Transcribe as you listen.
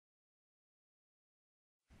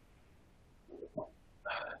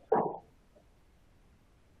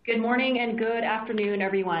Good morning and good afternoon,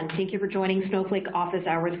 everyone. Thank you for joining Snowflake Office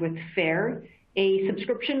Hours with FAIR, a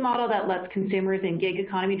subscription model that lets consumers and gig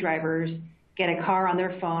economy drivers get a car on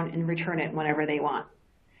their phone and return it whenever they want.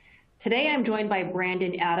 Today, I'm joined by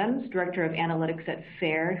Brandon Adams, Director of Analytics at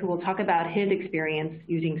FAIR, who will talk about his experience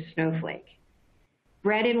using Snowflake.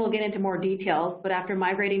 Brandon will get into more details, but after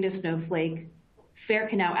migrating to Snowflake, FAIR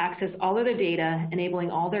can now access all of the data, enabling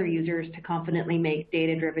all their users to confidently make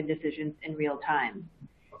data-driven decisions in real time.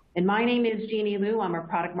 And my name is Jeannie Liu. I'm a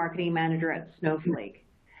product marketing manager at Snowflake.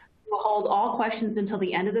 We'll hold all questions until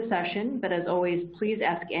the end of the session, but as always, please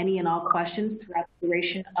ask any and all questions throughout the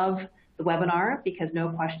duration of the webinar because no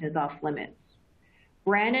question is off limits.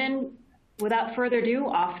 Brandon, without further ado,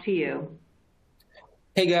 off to you.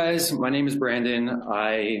 Hey guys, my name is Brandon.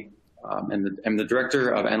 I am the Director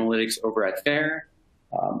of Analytics over at FAIR,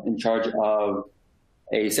 in charge of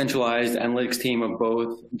a centralized analytics team of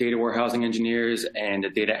both data warehousing engineers and a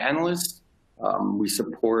data analyst. We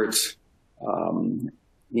support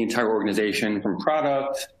the entire organization from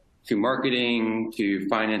product to marketing to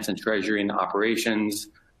finance and treasury and operations.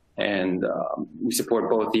 And we support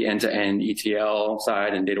both the end-to-end ETL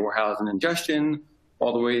side and data warehousing and ingestion,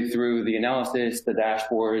 all the way through the analysis, the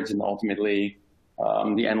dashboards, and ultimately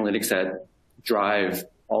the analytics that drive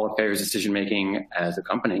all of FAIR's decision-making as a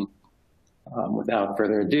company. Without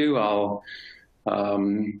further ado, I'll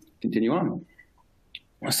continue on.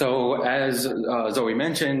 So as Zoe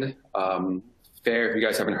mentioned, FAIR, if you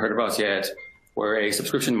guys haven't heard of us yet, we're a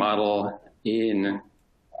subscription model in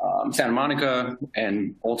Santa Monica,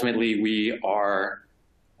 and ultimately we are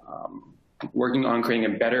working on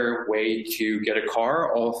creating a better way to get a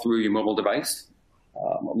car all through your mobile device.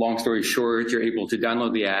 Long story short, you're able to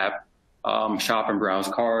download the app, shop and browse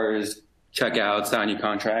cars, check out, sign your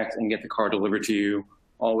contract, and get the car delivered to you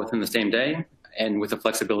all within the same day, and with the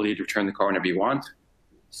flexibility to return the car whenever you want.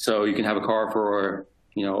 So you can have a car for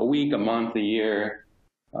a week, a month, a year,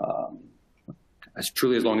 as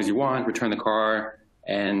truly as long as you want, return the car,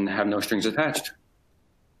 and have no strings attached.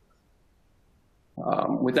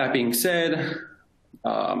 With that being said,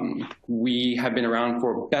 we have been around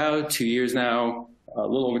for about 2 years now, a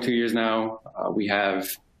little over 2 years now. We have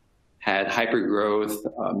had hyper growth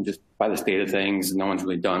just by the state of things. No one's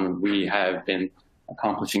really done what we have been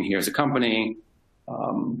accomplishing here as a company.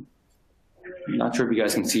 I'm not sure if you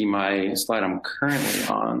guys can see my slide I'm currently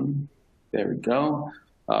on. There we go.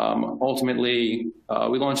 Ultimately,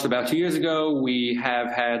 we launched about 2 years ago. We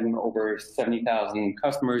have had over 70,000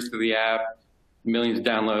 customers through the app, millions of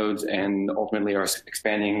downloads, and ultimately are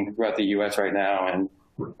expanding throughout the US right now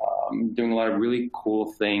and doing a lot of really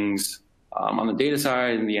cool things on the data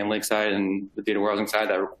side and the analytics side and the data warehousing side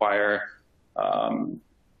that require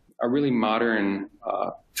a really modern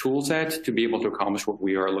tool set to be able to accomplish what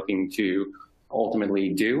we are looking to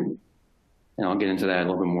ultimately do. And I'll get into that a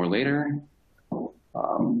little bit more later.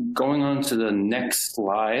 Going on to the next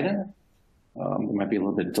slide, there might be a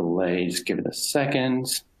little bit of delay, just give it a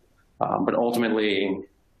second. But ultimately,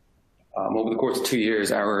 over the course of 2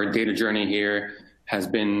 years, our data journey here has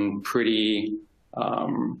been pretty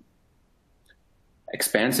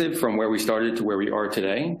expansive from where we started to where we are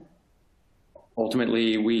today.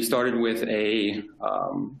 Ultimately, we started with a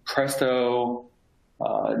Presto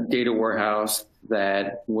data warehouse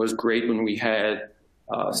that was great when we had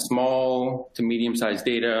small to medium-sized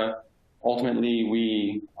data. Ultimately,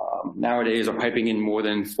 we nowadays are piping in more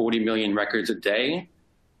than 40 million records a day,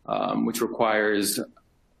 which requires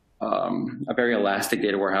a very elastic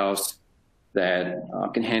data warehouse that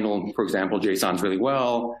can handle, for example, JSONs really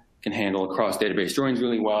well, can handle cross database joins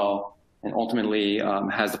really well, and ultimately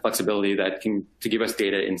has the flexibility that to give us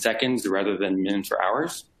data in seconds rather than minutes or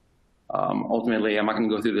hours. Ultimately, I'm not going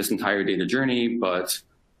to go through this entire data journey, but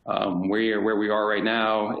where we are right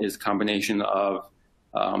now is a combination of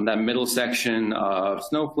that middle section of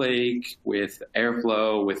Snowflake with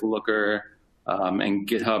Airflow, with Looker, and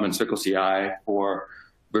GitHub and Circle CI for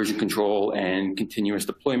version control and continuous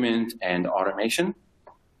deployment and automation.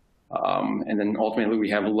 And then ultimately we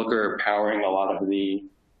have Looker powering a lot of the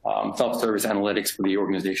self-service analytics for the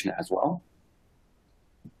organization as well.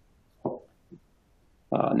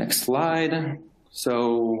 Next slide.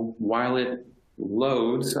 So while it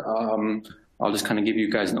loads, I'll just kind of give you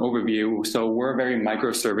guys an overview. So we're a very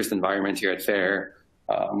microservice environment here at FAIR,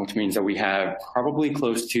 which means that we have probably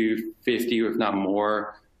close to 50, if not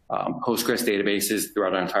more, Postgres databases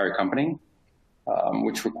throughout our entire company,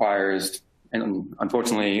 which requires, and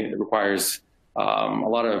unfortunately, it requires a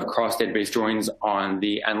lot of cross-database joins on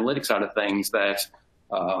the analytics side of things that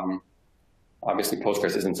obviously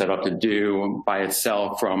Postgres isn't set up to do by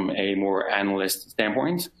itself from a more analyst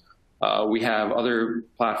standpoint. we have other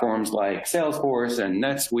platforms like Salesforce and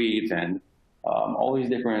NetSuite and all these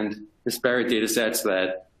different disparate data sets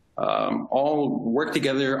that all work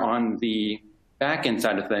together on the back-end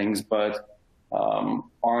side of things, but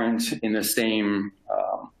aren't in the same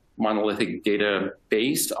monolithic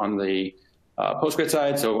database on the Postgres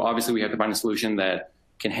side. So obviously we have to find a solution that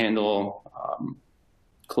can handle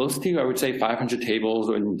close to, I would say, 500 tables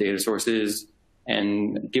and data sources,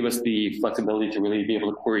 and give us the flexibility to really be able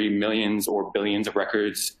to query millions or billions of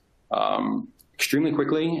records extremely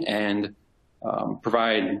quickly, and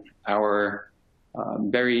provide our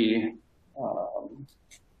very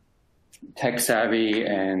tech-savvy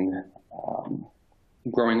and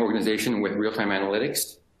growing organization with real-time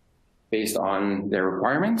analytics based on their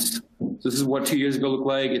requirements. So this is what 2 years ago looked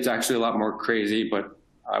like. It's actually a lot more crazy, but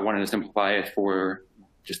I wanted to simplify it for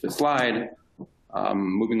just this slide.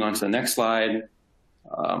 Moving on to the next slide,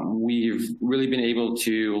 we've really been able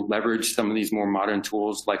to leverage some of these more modern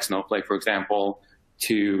tools like Snowflake, for example,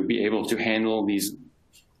 to be able to handle these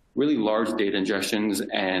really large data ingestions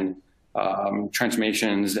and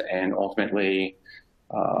transformations, and ultimately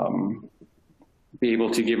be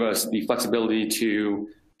able to give us the flexibility to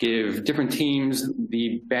give different teams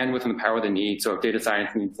the bandwidth and the power they need. So if data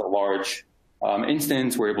science needs a large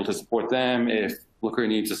instance, we're able to support them. If Looker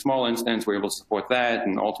needs a small instance, we're able to support that.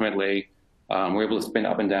 And ultimately, we're able to spin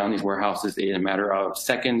up and down these warehouses in a matter of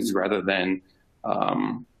seconds rather than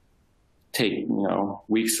take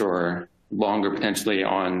weeks or longer potentially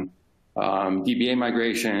on DBA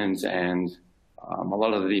migrations and a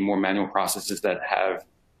lot of the more manual processes that have,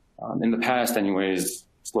 in the past anyways,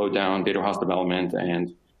 slowed down data warehouse development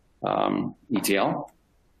and ETL.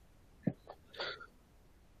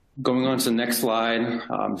 Going on to the next slide,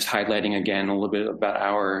 just highlighting again a little bit about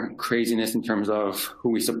our craziness in terms of who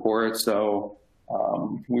we support. So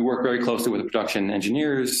we work very closely with the production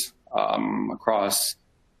engineers across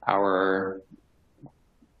our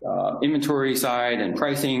inventory side and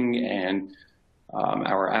pricing, and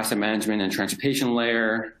our asset management and transportation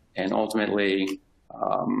layer, and ultimately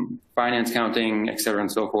finance, counting, et cetera,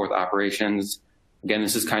 and so forth, operations. Again,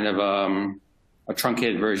 this is kind of a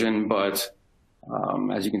truncated version, but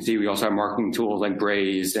as you can see, we also have marketing tools like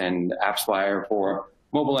Braze and AppsFlyer for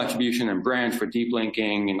mobile attribution, and Branch for deep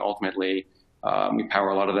linking, and ultimately we power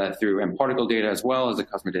a lot of that through mParticle data as well as the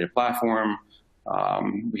customer data platform.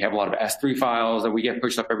 We have a lot of S3 files that we get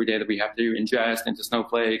pushed up every day that we have to ingest into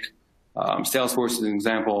Snowflake. Salesforce is an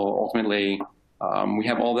example. Ultimately, we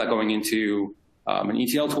have all that going into an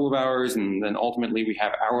ETL tool of ours, and then ultimately we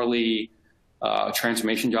have hourly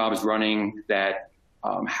transformation jobs running that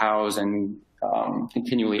house and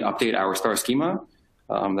continually update our star schema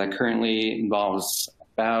that currently involves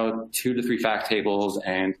about 2 to 3 fact tables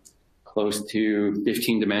and close to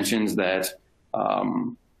 15 dimensions. That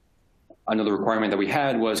another requirement that we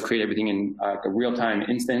had was create everything in a real-time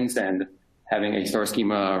instance, and having a star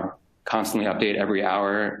schema constantly update every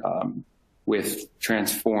hour with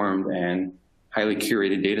transformed and highly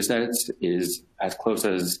curated data sets is as close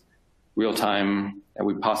as real-time that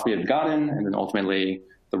we possibly have gotten. And then ultimately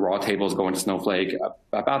the raw tables go into Snowflake.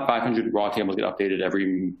 About 500 raw tables get updated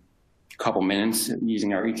every couple minutes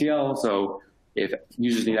using our ETL. So if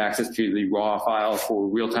users need access to the raw file for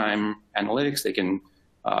real-time analytics, they can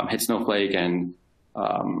hit Snowflake and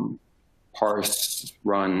parse,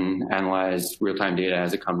 run, analyze real-time data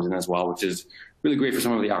as it comes in as well, which is really great for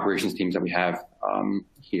some of the operations teams that we have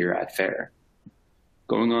here at FAIR.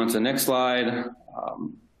 Going on to the next slide.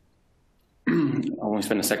 I'll only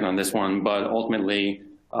spend a second on this one, but ultimately,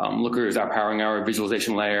 Looker is powering our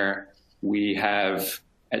visualization layer. We have,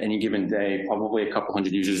 at any given day, probably a couple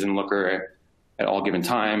hundred users in Looker at all given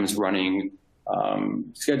times, running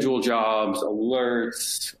schedule jobs,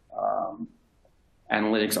 alerts,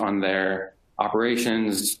 analytics on their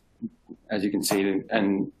operations, as you can see.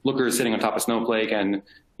 And Looker is sitting on top of Snowflake, and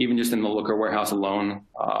even just in the Looker warehouse alone,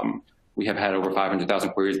 we have had over 500,000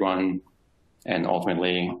 queries run, and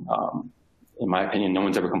ultimately, in my opinion, no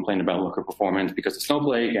one's ever complained about Looker performance because of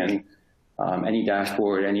Snowflake, and any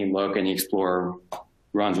dashboard, any look, any Explorer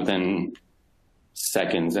runs within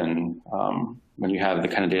seconds. And when you have the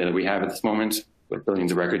kind of data that we have at this moment, with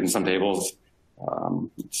billions of records in some tables,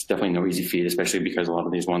 it's definitely no easy feat, especially because a lot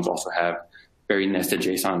of these ones also have very nested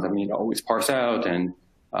JSONs that we need to always parse out and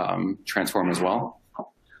transform as well.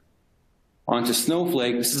 On to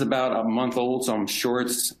Snowflake. This is about a month old, so I'm sure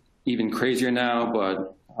it's even crazier now,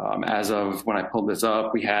 but as of when I pulled this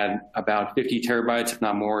up, we had about 50 terabytes, if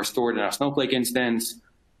not more, stored in our Snowflake instance,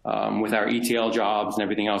 with our ETL jobs and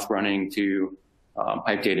everything else running to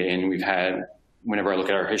pipe data in. We've had, whenever I look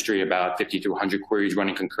at our history, about 50 to 100 queries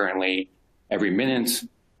running concurrently every minute.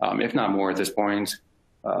 if not more at this point.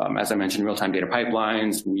 As I mentioned, real-time data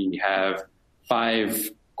pipelines. We have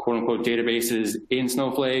 5 quote-unquote databases in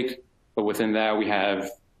Snowflake, but within that we have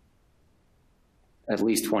at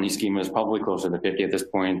least 20 schemas, probably closer to 50 at this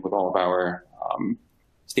point, with all of our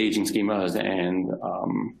staging schemas and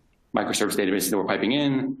microservice databases that we're piping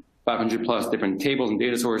in, 500 plus different tables and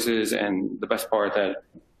data sources. And the best part that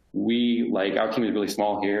our team is really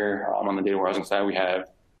small here. On the data warehousing side, we have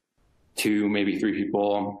 2, maybe 3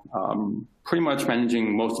 people pretty much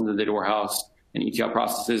managing most of the data warehouse and ETL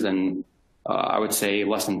processes. And I would say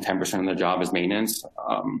less than 10% of the job is maintenance.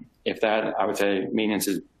 If that, I would say maintenance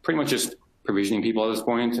is pretty much just provisioning people at this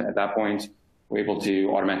point. At that point, we're able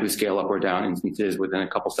to automatically scale up or down instances within a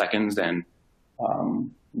couple seconds. And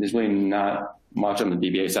there's really not much on the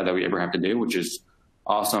DBA side that we ever have to do, which is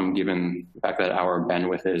awesome given the fact that our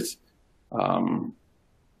bandwidth is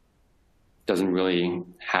doesn't really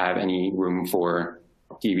have any room for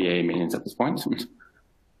DBA maintenance at this point.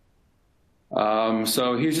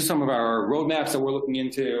 So here's just some of our roadmaps that we're looking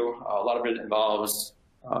into. A lot of it involves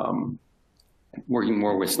working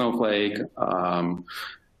more with Snowflake.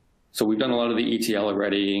 So we've done a lot of the ETL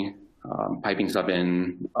already, piping stuff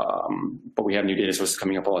in, but we have new data sources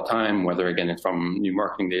coming up all the time, whether again it's from new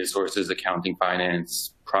marketing data sources, accounting,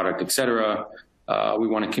 finance, product, etc. We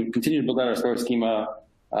want to continue to build out our store schema.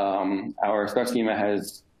 Our store schema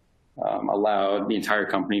has allowed the entire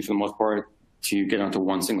company, for the most part, to get onto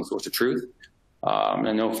one single source of truth.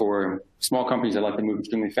 I know for small companies that like to move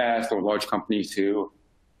extremely fast, or large companies who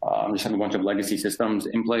just have a bunch of legacy systems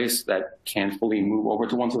in place that can't fully move over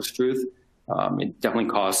to one source of truth, it definitely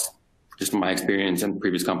costs, just from my experience in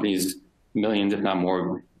previous companies, millions, if not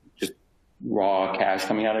more, just raw cash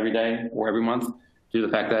coming out every day or every month, due to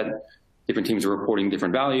the fact that different teams are reporting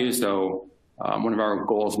different values. So one of our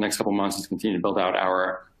goals the next couple of months is to continue to build out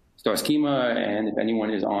our star schema, and if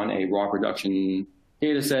anyone is on a raw production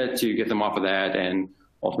data set, to get them off of that and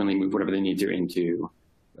ultimately move whatever they need to into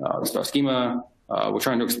the star schema. We're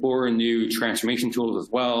trying to explore new transformation tools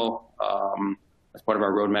as well as part of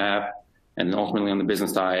our roadmap. And then ultimately on the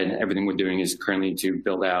business side, everything we're doing is currently to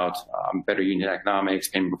build out better unit economics,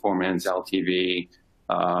 payment performance, LTV,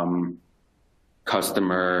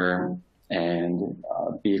 customer, and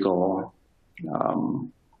vehicle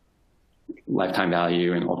lifetime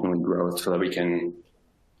value, and ultimately growth, so that we can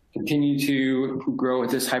continue to grow at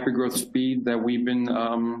this hyper growth speed that we've been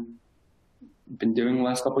doing the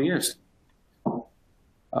last couple of years.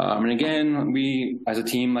 And again, we as a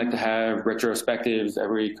team like to have retrospectives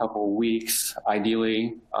every couple of weeks,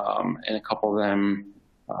 ideally, and a couple of them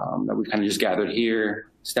that we kind of just gathered here.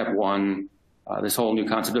 Step 1, this whole new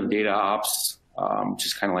concept of data ops, which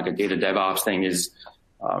is kind of like a data DevOps thing, is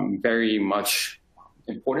very much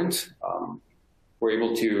important. We're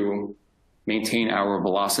able to maintain our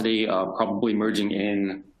velocity of probably merging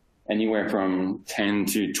in anywhere from 10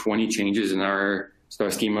 to 20 changes in our star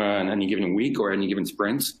schema in any given week or any given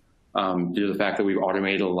sprint, due to the fact that we've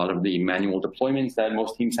automated a lot of the manual deployments that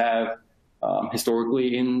most teams have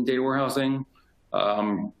historically in data warehousing.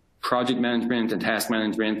 Project management and task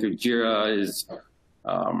management through Jira is,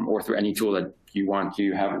 or through any tool that you want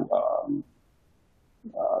to have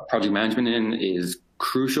project management in, is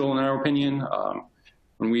crucial in our opinion.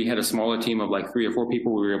 When we had a smaller team of like 3 or 4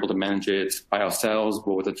 people, we were able to manage it by ourselves,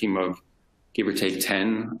 but with a team of give or take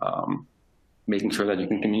 10, making sure that you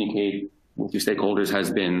can communicate with your stakeholders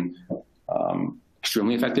has been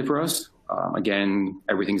extremely effective for us. Again,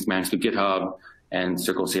 everything's managed through GitHub and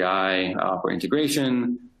Circle CI for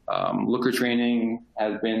integration. Looker training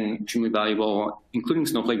has been extremely valuable, including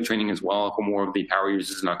Snowflake training as well for more of the power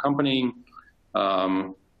users in our company.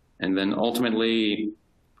 And then ultimately,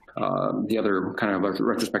 the other kind of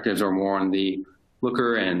retrospectives are more on the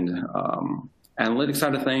Looker and analytics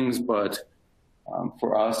side of things, but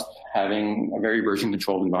for us, having a very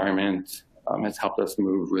version-controlled environment has helped us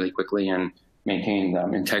move really quickly and maintain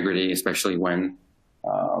integrity, especially when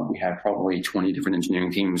we have probably 20 different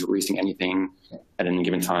engineering teams releasing anything at any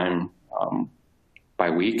given time by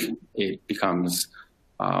week. It becomes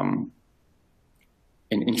an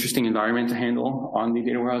interesting environment to handle on the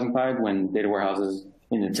data warehousing side, when data warehouses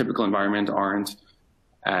in a typical environment aren't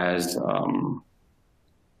as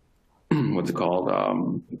what's it called,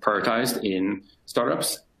 prioritized in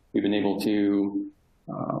startups. We've been able to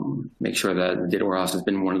make sure that the data warehouse has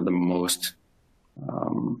been one of the most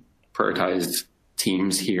prioritized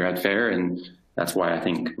teams here at Fair, and that's why I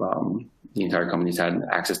think the entire company's had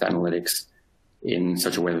access to analytics in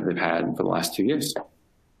such a way that they've had for the last 2 years.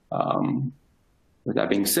 With that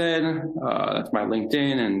being said, that's my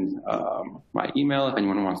LinkedIn and my email if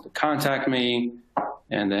anyone wants to contact me.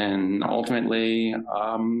 and then ultimately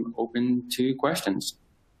open to questions.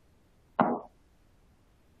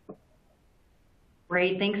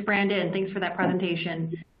 Great, thanks, Brandon. Thanks for that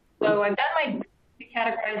presentation. So I've done my to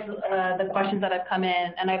categorize the questions that have come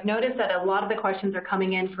in, and I've noticed that a lot of the questions are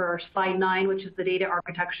coming in for slide 9, which is the data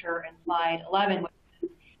architecture, and slide 11, which is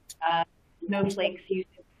Snowflake's use.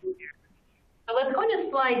 So let's go into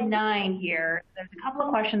slide 9 here. There's a couple of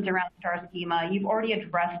questions around star schema. You've already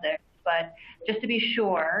addressed this, but just to be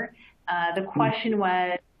sure, the question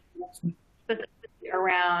was specifically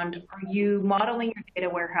around, are you modeling your data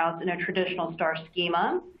warehouse in a traditional star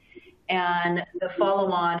schema? And the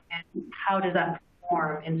follow-on is, how does that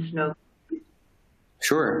perform in Snowflake?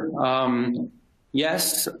 Sure.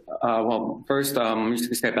 Yes. Well, first, let me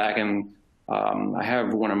just step back, and I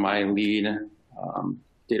have one of my lead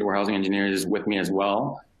data warehousing engineers with me as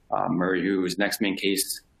well, Murray, who's next main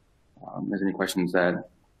case. There's any questions that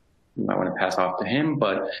you might want to pass off to him.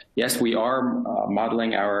 But yes, we are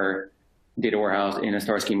modeling our data warehouse in a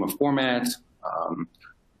star schema format.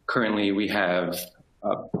 Currently, we have,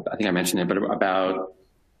 I think I mentioned it, but about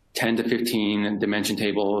 10 to 15 dimension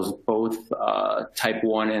tables, both type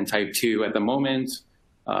 1 and type 2 at the moment.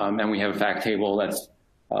 And we have a fact table that's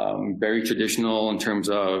very traditional in terms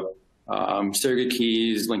of surrogate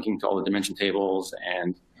keys linking to all the dimension tables,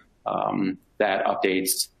 and that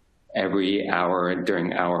updates every hour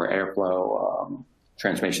during our Airflow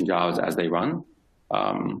transformation jobs as they run,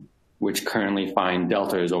 which currently find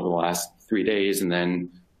deltas over the last 3 days and then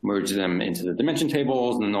merge them into the dimension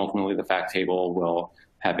tables, and then ultimately the fact table will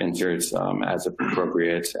have inserts as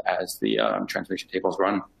appropriate as the transformation tables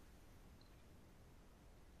run.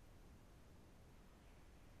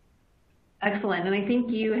 Excellent. And I think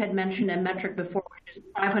you had mentioned a metric before, which is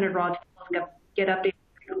 500 raw tables get updated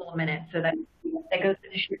every couple of minutes. So that goes to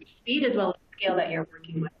the sheer speed as well as the scale that you're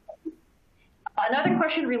working with. Another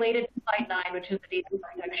question related to slide 9, which is the data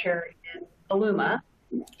architecture, is Illuma.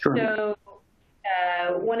 Sure. So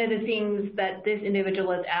one of the things that this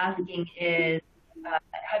individual is asking is,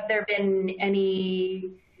 have there been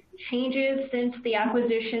any changes since the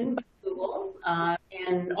acquisition by Google?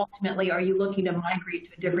 And ultimately, are you looking to migrate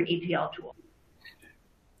to a different ETL tool?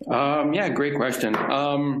 Yeah, great question.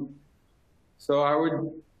 So I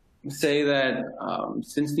would say that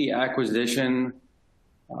since the acquisition,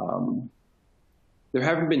 there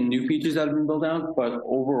haven't been new features that have been built out, but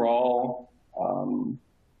overall,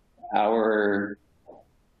 our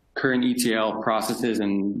current ETL processes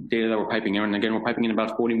and data that we're piping in, and again, we're piping in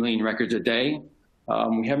about 40 million records a day.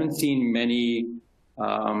 We haven't seen many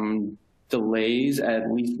delays, at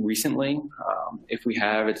least recently. If we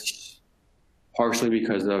have, it's partially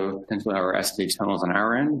because of potentially our SSH tunnels on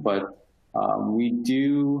our end, but we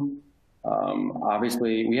do,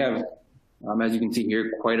 obviously, we have, as you can see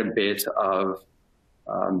here, quite a bit of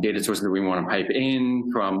data sources that we want to pipe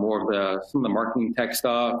in, from more of some of the marketing tech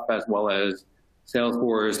stuff, as well as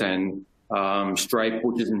Salesforce and Stripe,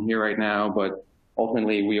 which isn't here right now. But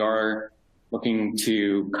ultimately, we are looking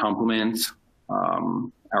to complement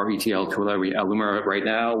our ETL tool, Illuma, right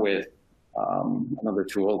now with another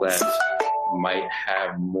tool that might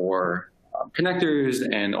have more connectors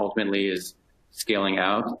and ultimately is scaling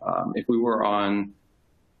out. If we were on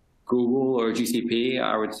Google or GCP,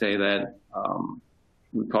 I would say that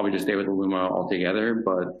we'd probably just stay with Illuma altogether,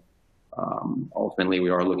 but ultimately we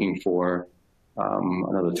are looking for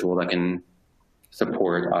another tool that can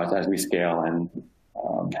support us as we scale and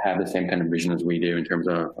have the same kind of vision as we do in terms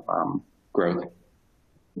of growth.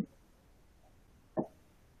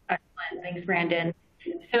 Excellent. Thanks, Brandon.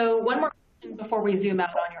 So one more question before we zoom out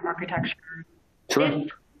on your architecture. Sure. This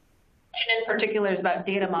question in particular is about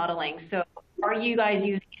data modeling. So are you guys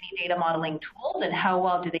using any data modeling tools, and how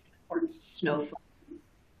well do they support Snowflake?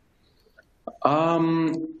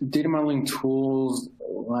 Data modeling tools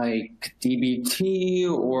like DBT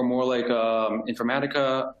or more like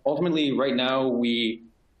Informatica. Ultimately, right now we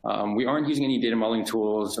aren't using any data modeling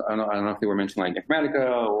tools. I don't know if they were mentioned like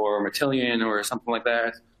Informatica or Matillion or something like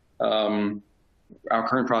that. Our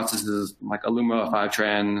current process is like Illuma,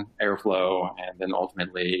 Fivetran, Airflow, and then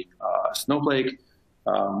ultimately Snowflake.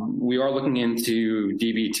 We are looking into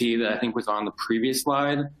DBT that I think was on the previous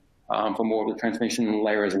slide for more of the transformation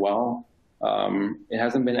layer as well. It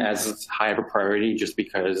hasn't been as high of a priority just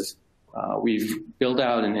because we've built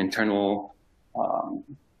out an internal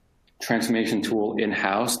transformation tool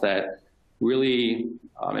in-house that really,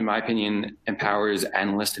 in my opinion, empowers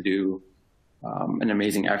analysts to do an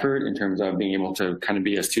amazing effort in terms of being able to kind of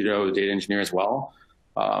be a pseudo data engineer as well.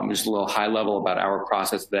 Just a little high level about our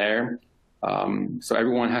process there. So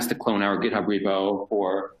everyone has to clone our GitHub repo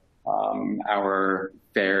for our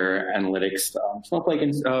FAIR analytics Snowflake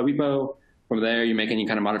repo. From there, you make any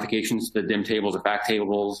kind of modifications to dim tables or fact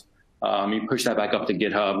tables. You push that back up to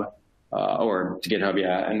GitHub,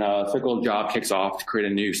 and a Circle job kicks off to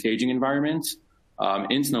create a new staging environment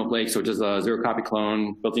in Snowflake. So it does a zero-copy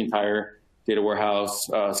clone, built the entire data warehouse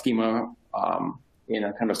schema in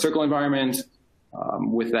a kind of Circle environment.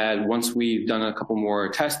 With that, once we've done a couple more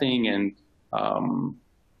testing and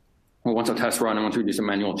once our tests run and once we do some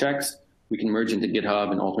manual checks, we can merge into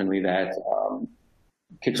GitHub, and ultimately that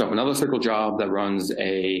kicks off another Circle job that runs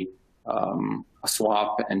a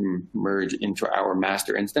swap and merge into our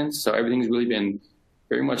master instance. So everything's really been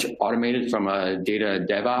very much automated from a data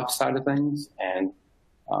DevOps side of things. And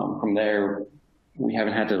from there, we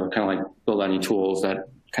haven't had to kind of like build any tools that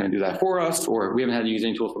kind of do that for us, or we haven't had to use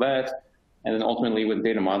any tools for that. And then ultimately with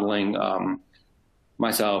data modeling,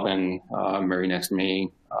 myself and Murray next to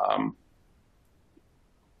me,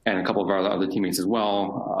 and a couple of our other teammates as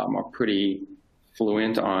well, are pretty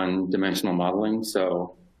fluent on dimensional modeling.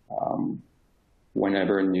 So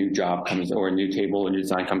whenever a new job comes or a new table, a new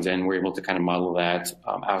design comes in, we're able to kind of model that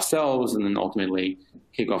ourselves, and then ultimately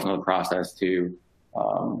kick off another process to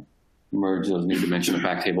merge those new dimensional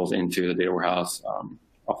fact tables into the data warehouse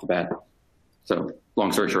off the bat. So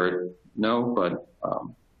long story short, no, but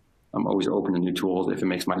I'm always open to new tools if it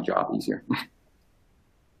makes my job easier.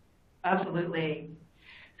 Absolutely.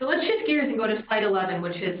 So let's shift gears and go to slide 11,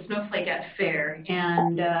 which is Snowflake at Fair.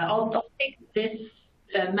 And I'll take this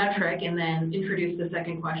metric and then introduce the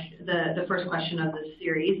second question, the first question of this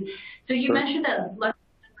series. So you mentioned that less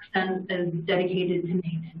than 10% is dedicated to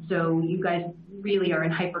maintenance. So you guys really are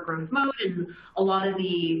in hyper-growth mode, and a lot of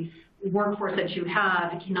the workforce that you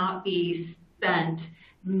have cannot be spent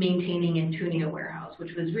maintaining and tuning a warehouse,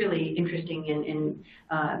 which was really interesting and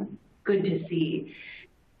good to see.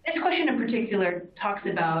 This question in particular talks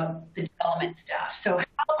about the development staff. So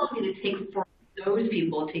how long did it take for those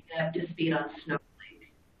people to get up to speed on Snowflake?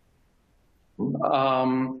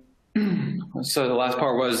 So the last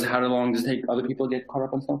part was, how long does it take other people to get caught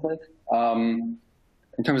up on Snowflake? In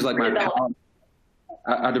terms of like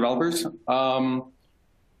our developers?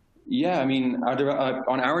 Yeah, I mean,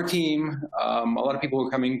 on our team, a lot of people were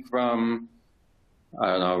coming from, I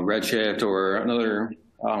don't know, Redshift or another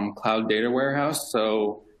cloud data warehouse.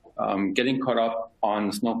 So getting caught up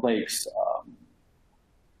on Snowflake's,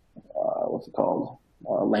 what's it called,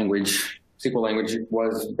 SQL language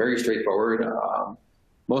was very straightforward.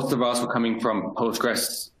 Most of us were coming from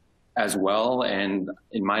Postgres as well. And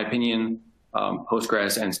in my opinion,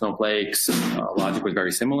 Postgres and Snowflake's logic was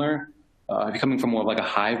very similar. If you're coming from more of like a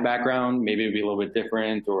Hive background, maybe it'd be a little bit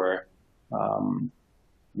different, or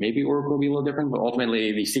maybe Oracle will be a little different, but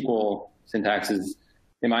ultimately the SQL syntax is,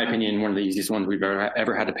 in my opinion, one of the easiest ones we've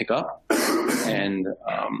ever had to pick up. And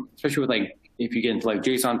especially with like, if you get into like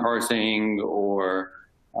JSON parsing or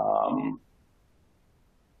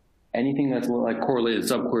anything that's like correlated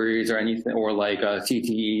subqueries or anything, or like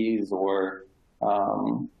CTEs or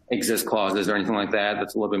exist clauses or anything like that,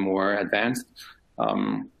 that's a little bit more advanced.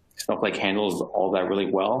 Snowflake handles all that really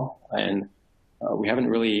well, and we haven't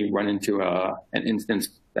really run into an instance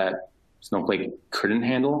that Snowflake couldn't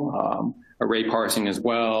handle. Array parsing as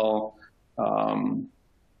well.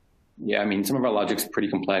 Yeah, I mean, some of our logic's pretty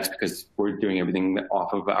complex because we're doing everything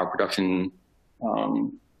off of our production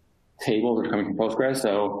tables that are coming from Postgres.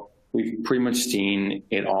 So we've pretty much seen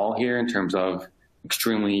it all here in terms of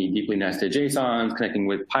extremely deeply nested JSONs, connecting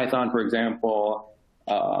with Python, for example,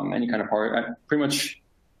 any kind of part. Pretty much,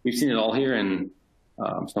 we've seen it all here, and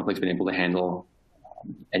Snowflake's been able to handle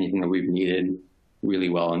anything that we've needed really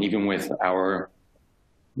well. And even with our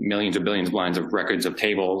millions or billions of lines of records of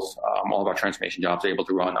tables, all of our transformation jobs are able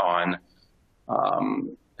to run on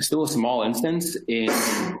still a small instance in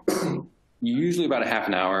usually about a half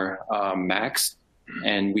an hour max.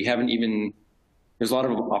 And we haven't even, there's a lot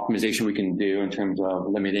of optimization we can do in terms of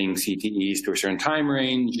limiting CTEs to a certain time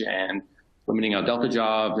range and limiting our Delta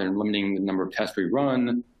jobs and limiting the number of tests we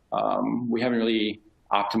run. We haven't really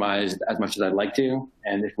optimized as much as I'd like to.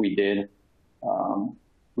 And if we did,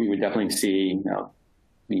 we would definitely see,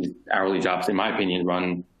 these hourly jobs, in my opinion,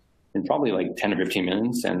 run in probably like 10 or 15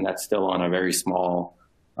 minutes. And that's still on a very small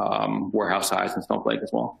warehouse size in Snowflake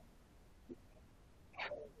as well.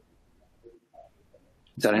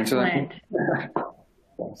 Does that answer that?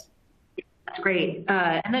 Yes. That's great.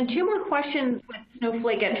 And then two more questions with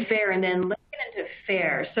Snowflake at Fair, and then let's get into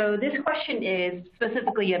Fair. So this question is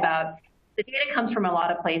specifically about the data comes from a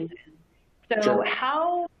lot of places. So Sure.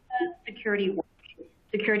 How does security work?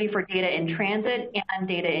 Security for data in transit and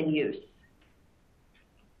data in use?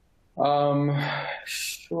 Um,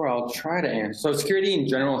 sure, I'll try to answer. So security in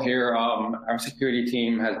general here, our security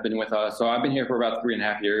team has been with us. So I've been here for about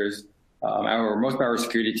 3.5 years. Most of our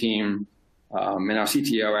security team and our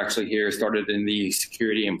CTO actually here started in the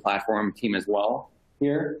security and platform team as well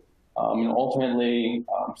here. And ultimately,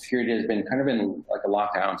 security has been kind of in like a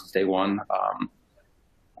lockdown since day one.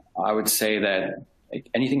 I would say that like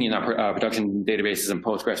anything in our production databases and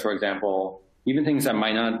Postgres, for example, even things that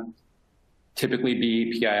might not typically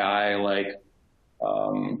be PII,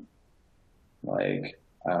 um, like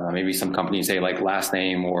I don't know, maybe some companies say like last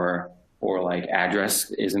name or like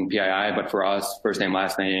address isn't PII, but for us, first name,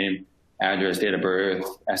 last name, address, date of birth,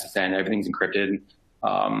 SSN, everything's encrypted,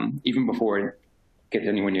 even before it gets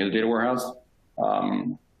anywhere near the data warehouse.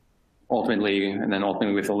 Ultimately with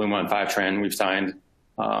Illuma and Fivetran, we've signed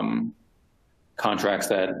contracts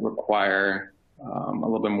that require a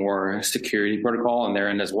little bit more security protocol on their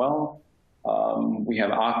end as well. We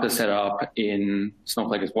have Okta set up in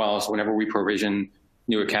Snowflake as well. So whenever we provision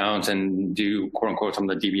new accounts and do quote unquote some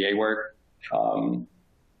of the DBA work,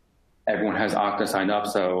 everyone has Okta signed up.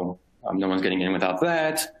 So no one's getting in without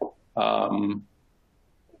that. And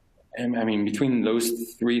I mean, between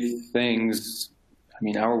those three things, I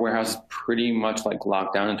mean, our warehouse is pretty much like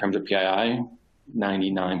locked down in terms of PII,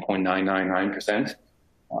 99.999%.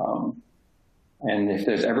 And if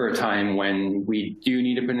there's ever a time when we do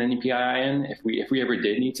need to put any PII in, if we ever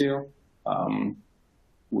did need to,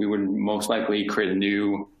 we would most likely create a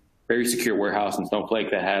new, very secure warehouse in Snowflake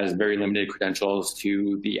that has very limited credentials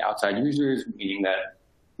to the outside users, meaning that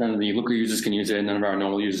none of the Looker users can use it, none of our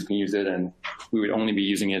normal users can use it, and we would only be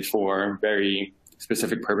using it for very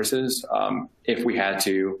specific purposes if we had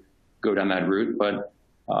to go down that route. But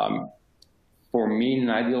for me, in an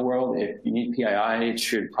ideal world, if you need PII, it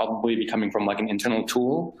should probably be coming from like an internal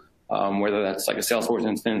tool, whether that's like a Salesforce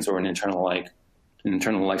instance or an internal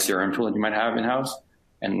CRM tool that you might have in-house.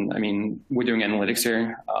 And I mean, we're doing analytics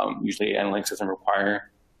here. Usually analytics doesn't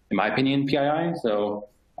require, in my opinion, PII. So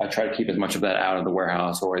I try to keep as much of that out of the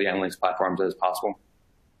warehouse or the analytics platforms as possible.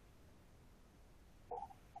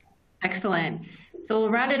 Excellent. So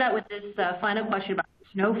we'll round it out with this final question about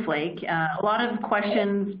Snowflake. A lot of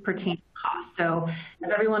questions pertain to cost. So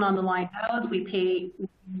as everyone on the line knows, we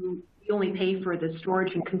only pay for the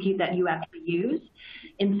storage and compute that you actually use.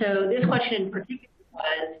 And so this question in particular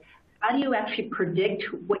was, how do you actually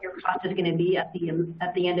predict what your cost is going to be at the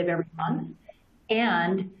end of every month?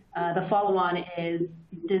 And the follow-on is,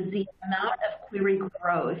 does the amount of query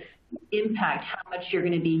growth impact how much you're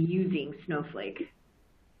going to be using Snowflake?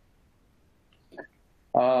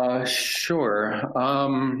 Sure.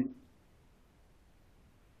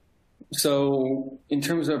 So in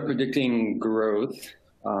terms of predicting growth,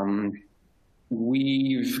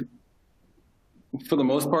 for the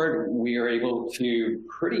most part, we are able to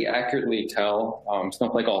pretty accurately tell.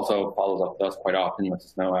 Snowflake also follows up with us quite often, lets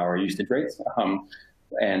us know our usage rates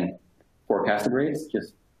and forecasted rates,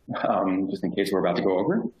 just in case we're about to go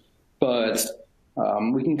over. But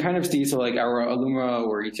we can kind of see, so like our Illuma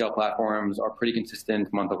or ETL platforms are pretty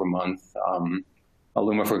consistent month over month.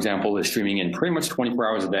 Illuma, for example, is streaming in pretty much 24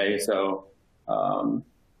 hours a day. So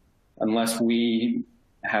unless we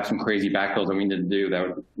have some crazy backfills that we need to do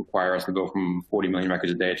that would require us to go from 40 million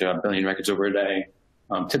records a day to 1 billion records over a day,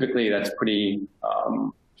 typically that's pretty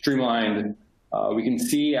streamlined. We can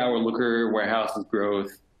see our Looker warehouse's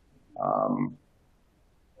growth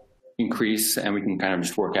increase, and we can kind of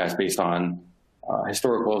just forecast based on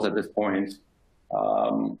historicals at this point.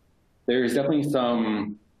 There's definitely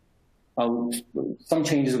some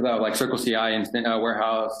changes about like Circle CI and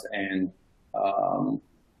warehouse and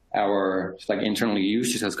our just like internally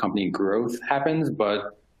used just as company growth happens,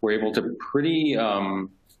 but we're able to pretty, I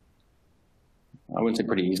wouldn't say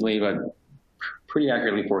pretty easily, but pretty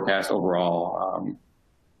accurately forecast overall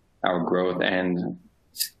our growth, and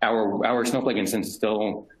our Snowflake instance is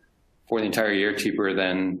still for the entire year cheaper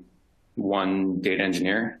than one data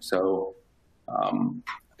engineer. So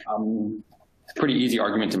it's a pretty easy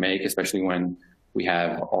argument to make, especially when we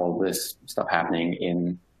have all this stuff happening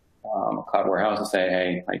in cloud warehouse, to say,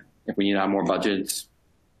 hey, like if we need to have more budgets,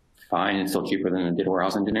 fine, it's still cheaper than a data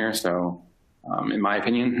warehouse engineer. So in my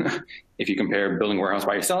opinion, if you compare building a warehouse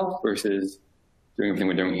by yourself versus doing everything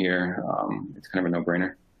we're doing here, it's kind of a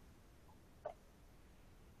no-brainer.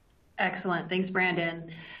 Excellent. Thanks,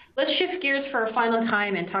 Brandon. Let's shift gears for a final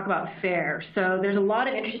time and talk about FAIR. So there's a lot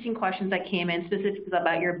of interesting questions that came in specifically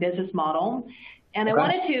about your business model. And I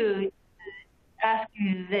wanted to ask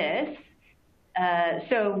you this.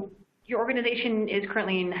 So your organization is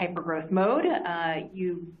currently in hypergrowth mode.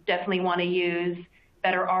 You definitely want to use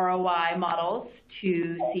better ROI models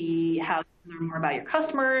to see how to learn more about your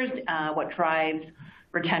customers, what drives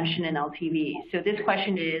retention and LTV. So this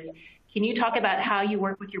question is, can you talk about how you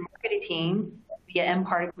work with your marketing team via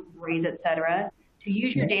mParticle, Braze, et cetera, to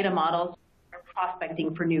use your data models for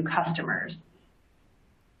prospecting for new customers?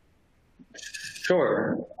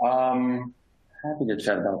 Sure. Happy to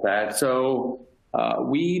chat about that. So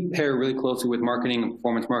we pair really closely with marketing and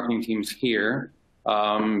performance marketing teams here.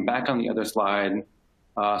 Back on the other slide,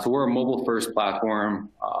 so we're a mobile-first platform.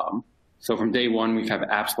 So from day one, we've had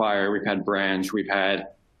AppsFlyer, we've had Branch, we've had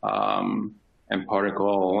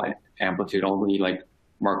mParticle, Amplitude, all the like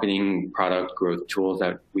marketing product growth tools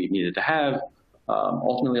that we needed to have.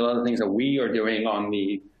 Ultimately, a lot of the things that we are doing on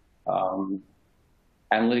the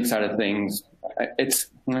analytics side of things,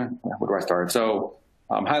 where do I start? So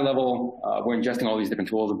high level, we're ingesting all these different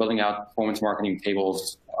tools. We're building out performance marketing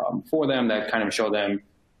tables for them that kind of show them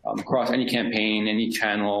across any campaign, any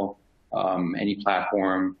channel, any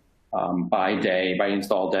platform, by day, by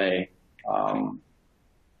install day,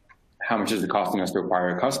 how much is it costing us to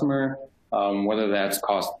acquire a customer, whether that's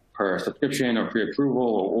cost per subscription or pre-approval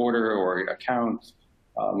or order or account.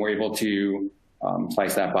 We're able to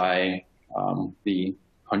slice that by the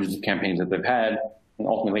hundreds of campaigns that they've had and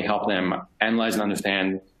ultimately help them analyze and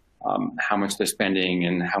understand how much they're spending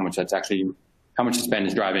and how much the spend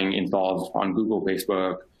is driving installs on Google,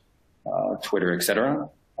 Facebook, Twitter, et cetera,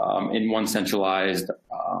 in one centralized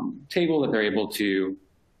table that they're able to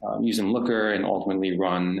use in Looker and ultimately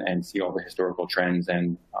run and see all the historical trends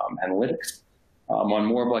and analytics. On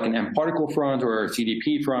more of like an mParticle front or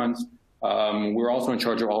CDP front, we're also in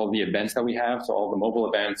charge of all of the events that we have. So all the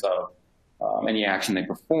mobile events of any action they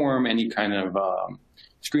perform, any kind of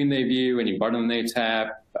screen they view, any button they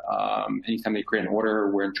tap, anytime they create an order,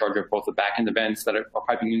 we're in charge of both the back-end events that are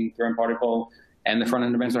piping in through mParticle and the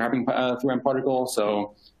front-end events that are happening through mParticle.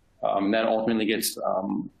 So that ultimately gets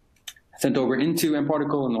sent over into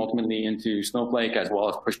mParticle and ultimately into Snowflake, as well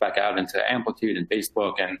as pushed back out into Amplitude and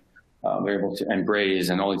Facebook, and we're able to, and Braze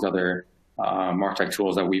and all these other MarTech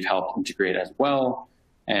tools that we've helped integrate as well.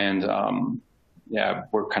 And yeah,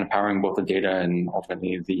 we're kind of powering both the data and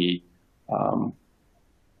ultimately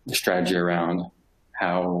the strategy around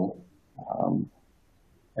how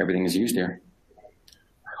everything is used here.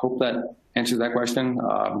 I hope that answers that question. We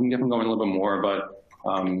can definitely go in a little bit more, but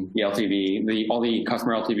the LTV, all the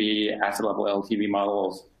customer LTV, asset level LTV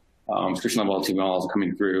models, subscription level LTV models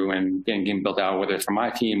coming through and getting built out, whether it's from my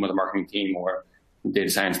team or the marketing team or the data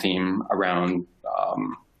science team around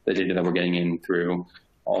the data that we're getting in through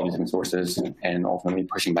all these different sources, and ultimately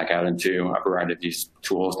pushing back out into a variety of these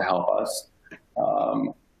tools to help us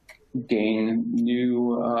gain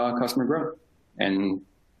new customer growth. And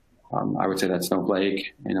I would say that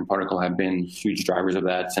Snowflake and mParticle have been huge drivers of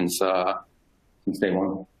that since day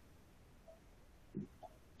one.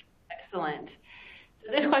 Excellent.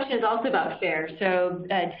 So this question is also about FAIR. So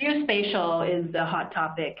geospatial is the hot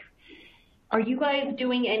topic. Are you guys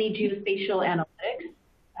doing any geospatial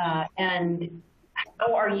analytics? And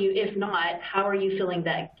how are you, if not, how are you filling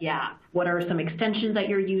that gap? What are some extensions that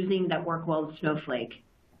you're using that work well with Snowflake?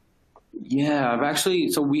 Yeah,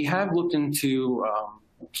 so we have looked into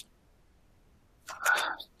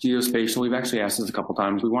geospatial. We've actually asked this a couple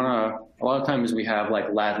times. A lot of times we have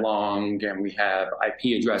like lat long and we have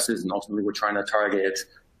IP addresses, and ultimately we're trying to target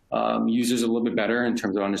users a little bit better in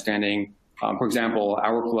terms of understanding. For example,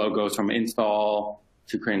 our flow goes from install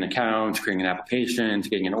to creating an account, to creating an application, to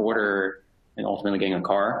getting an order, and ultimately getting a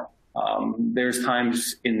car. There's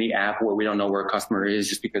times in the app where we don't know where a customer is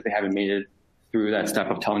just because they haven't made it through that step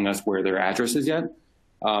of telling us where their address is yet.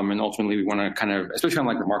 And ultimately we want to kind of, especially on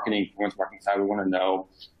like the marketing side, we want to know,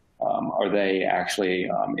 are they actually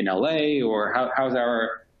in LA, or how's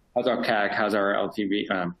our CAC, how's our LTV,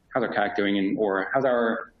 how's our CAC doing, or how's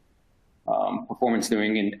our performance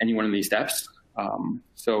doing in any one of these steps.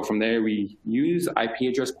 So from there, we use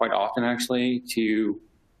IP address quite often actually to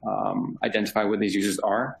identify where these users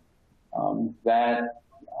are. That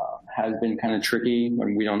has been kind of tricky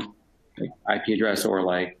when we don't, like, IP address or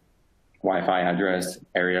like Wi-Fi address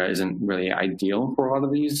area isn't really ideal for a lot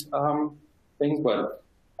of these things, but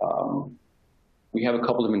we have a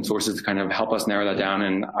couple different sources to kind of help us narrow that down,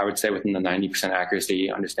 and I would say within the 90%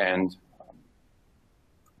 accuracy, understand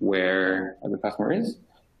where the customer is.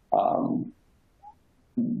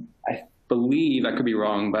 I believe, I could be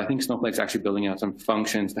wrong, but I think Snowflake's actually building out some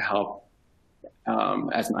functions to help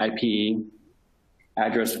as an IP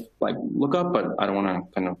address like lookup, but I don't want to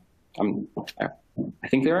kind of, I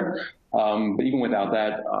think there are. But even without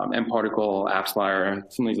that, mParticle, AppsFlyer,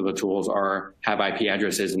 some of these other tools have IP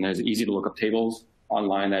addresses, and there's easy to look up tables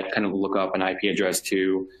online that kind of look up an IP address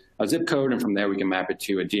to a zip code, and from there we can map it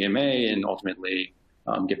to a DMA and ultimately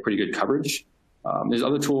get pretty good coverage. There's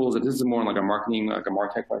other tools. This is more like a marketing, like a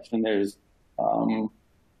MarTech question. There's a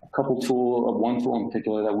couple one tool in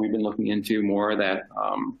particular that we've been looking into more that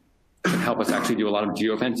can help us actually do a lot of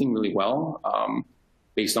geofencing really well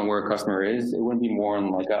based on where a customer is. It wouldn't be more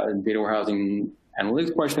on like a data warehousing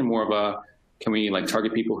analytics question, more of a, can we like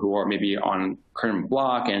target people who are maybe on current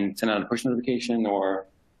block and send out a push notification or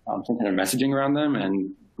some kind of messaging around them?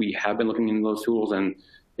 And we have been looking into those tools, and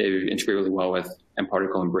they integrate really well with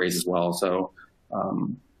mParticle and Braze as well. So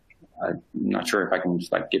I'm not sure if I can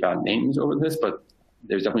just like give out names over this, but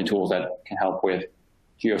there's definitely tools that can help with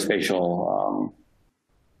geospatial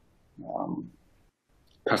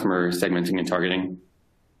customer segmenting and targeting.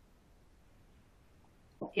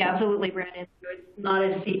 Yeah, absolutely, Brandon. So it's not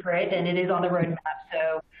a secret, and it is on the roadmap.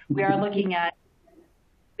 So we are looking at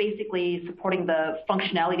basically supporting the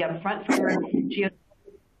functionality up front for geospatial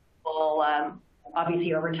will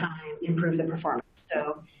obviously over time improve the performance.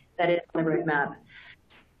 So that is on the roadmap.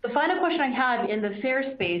 The final question I have in the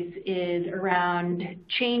FAIR space is around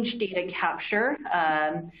change data capture.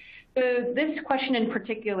 So this question in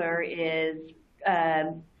particular is,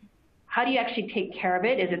 how do you actually take care of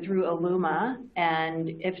it? Is it through Illuma? And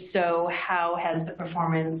if so, how has the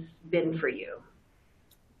performance been for you?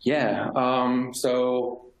 Yeah,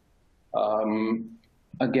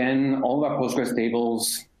 again, all of our Postgres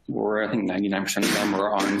tables were, I think 99% of them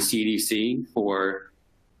were on CDC for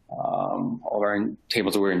all of our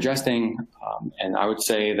tables that we're ingesting. And I would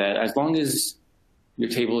say that as long as your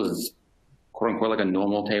table is quote unquote like a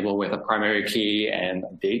normal table with a primary key and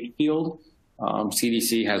a date field,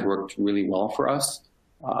 CDC has worked really well for us.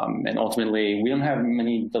 And ultimately, we don't have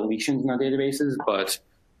many deletions in our databases, but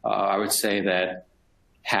I would say that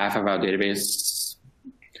half of our database,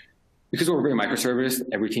 because we're very microservice,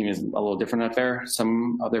 every team is a little different out there.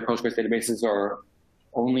 Some other Postgres databases are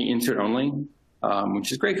only insert only,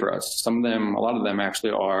 which is great for us. Some of them, a lot of them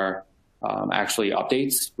actually are actually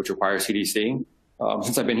updates, which require CDC.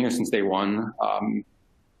 Since I've been here since day one,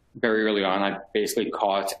 very early on, I basically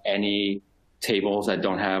caught any tables that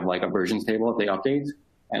don't have like a versions table if they update.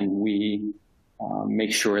 And we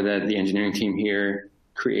make sure that the engineering team here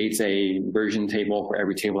creates a version table for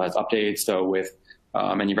every table that's updated. So with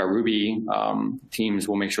many of our Ruby teams,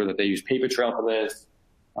 will make sure that they use Papertrail for this.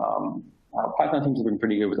 Our Python teams have been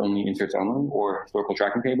pretty good with only inserts only or historical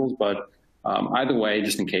tracking tables. But either way,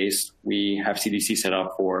 just in case, we have CDC set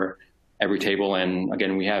up for every table. And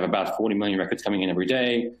again, we have about 40 million records coming in every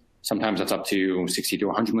day. Sometimes that's up to 60 to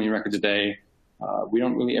 100 million records a day. We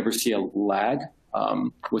don't really ever see a lag.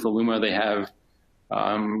 With Illuma, they have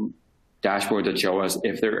dashboards that show us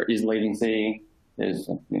if there is latency. There's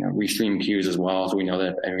restream queues as well, so we know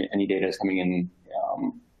that any data is coming in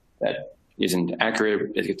that isn't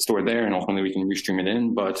accurate, it gets stored there, and ultimately we can restream it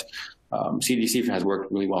in. But CDC has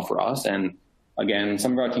worked really well for us. And again,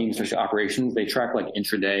 some of our teams, especially operations, they track like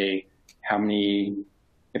intraday, how many,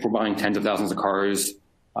 if we're buying tens of thousands of cars,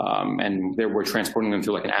 and we're transporting them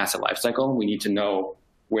through like an asset lifecycle, we need to know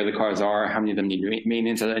where the cars are, how many of them need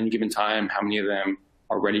maintenance at any given time, how many of them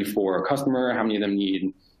are ready for a customer, how many of them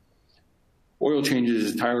need oil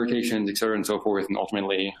changes, tire rotations, et cetera, and so forth. And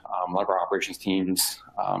ultimately, a lot of our operations teams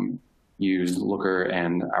use Looker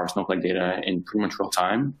and our Snowflake data in pretty much real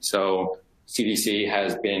time. So CDC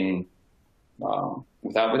has been,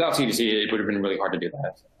 without CDC, it would have been really hard to do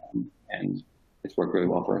that. And it's worked really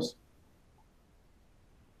well for us.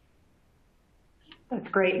 That's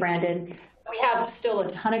great, Brandon. We have still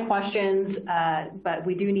a ton of questions, but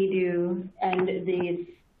we do need to end the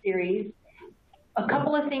series. A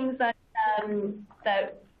couple of things that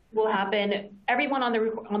will happen. Everyone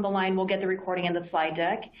on the line will get the recording and the slide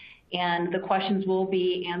deck, and the questions will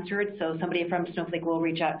be answered. So somebody from Snowflake will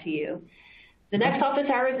reach out to you. The next office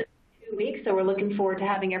hours is 2 weeks, so we're looking forward to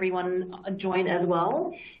having everyone join as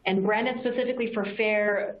well. And Brandon, specifically for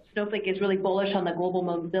FAIR, Snowflake is really bullish on the global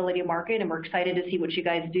mobility market, and we're excited to see what you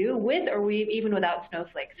guys do with or even without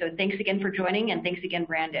Snowflake. So thanks again for joining, and thanks again,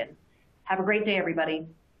 Brandon. Have a great day, everybody.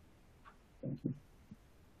 Thank you.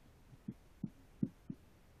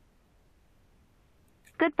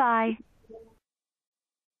 Goodbye.